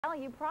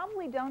You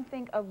probably don't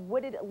think of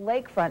wooded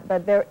lakefront,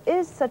 but there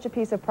is such a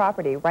piece of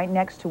property right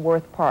next to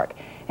Worth Park.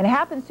 And it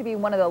happens to be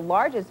one of the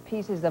largest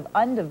pieces of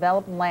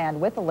undeveloped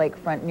land with a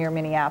lakefront near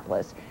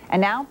Minneapolis.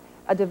 And now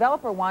a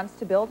developer wants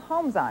to build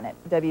homes on it.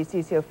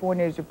 WCCO 4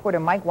 News reporter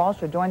Mike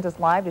Walcher joins us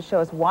live to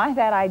show us why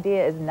that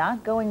idea is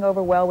not going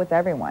over well with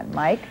everyone.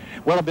 Mike?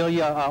 Well,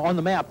 Amelia, on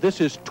the map, this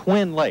is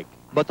Twin Lake,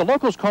 but the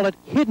locals call it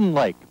Hidden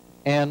Lake.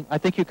 And I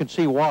think you can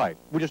see why.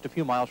 We're just a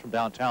few miles from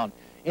downtown.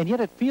 And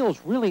yet it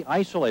feels really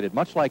isolated,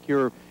 much like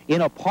you're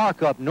in a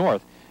park up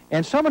north.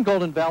 And some in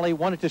Golden Valley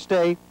wanted to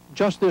stay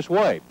just this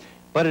way.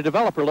 But a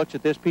developer looks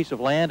at this piece of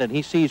land and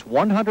he sees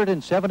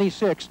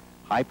 176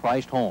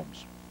 high-priced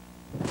homes.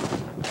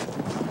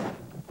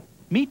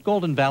 Meet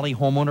Golden Valley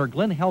homeowner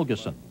Glenn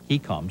Helgeson. He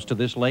comes to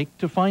this lake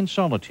to find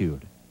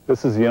solitude.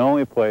 This is the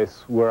only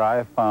place where I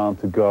have found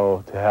to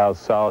go to have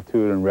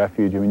solitude and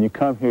refuge. I mean, you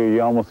come here,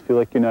 you almost feel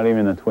like you're not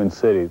even in the Twin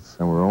Cities.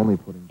 And we're only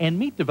putting... And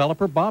meet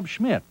developer Bob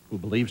Schmidt, who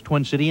believes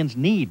Twin Cityans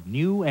need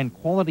new and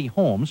quality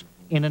homes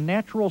in a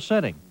natural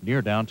setting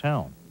near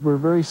downtown. We're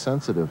very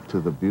sensitive to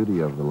the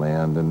beauty of the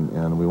land,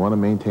 and we want to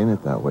maintain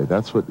it that way.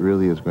 That's what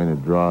really is going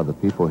to draw the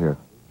people here.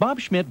 Bob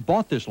Schmidt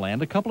bought this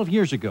land a couple of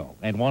years ago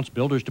and wants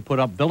builders to put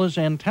up villas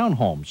and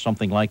townhomes,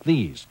 something like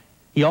these.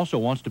 He also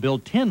wants to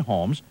build 10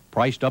 homes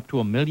priced up to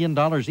 $1 million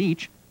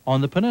each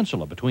on the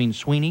peninsula between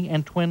Sweeney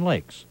and Twin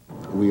Lakes.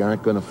 We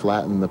aren't going to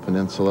flatten the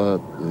peninsula.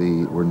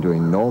 We're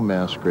doing no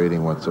mass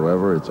grading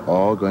whatsoever. It's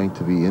all going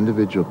to be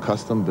individual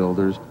custom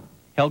builders.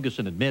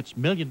 Helgeson admits $1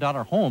 million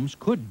homes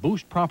could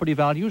boost property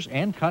values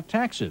and cut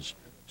taxes.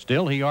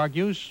 Still, he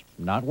argues,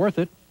 not worth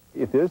it.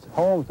 If there's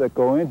homes that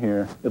go in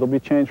here, it'll be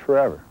changed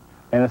forever.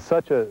 And it's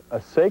such a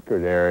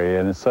sacred area,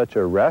 and it's such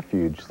a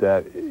refuge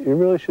that it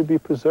really should be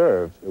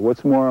preserved.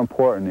 What's more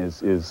important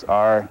is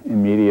our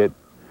immediate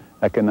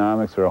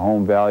economics or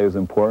home value is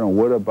important.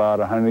 What about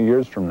 100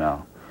 years from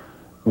now,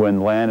 when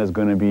land is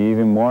going to be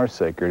even more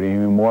sacred,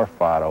 even more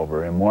fought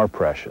over, and more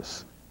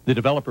precious? The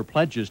developer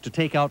pledges to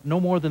take out no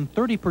more than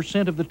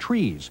 30% of the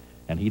trees,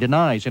 and he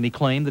denies any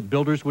claim that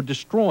builders would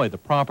destroy the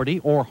property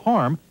or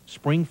harm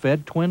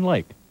spring-fed Twin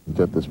Lake. You've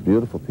got this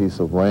beautiful piece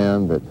of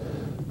land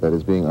that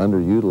is being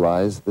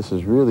underutilized. This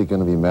is really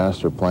going to be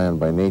master planned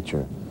by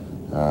nature.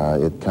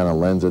 It kind of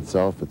lends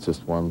itself. It's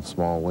just one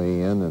small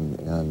way in,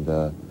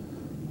 and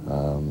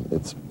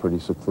it's pretty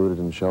secluded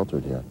and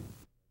sheltered here.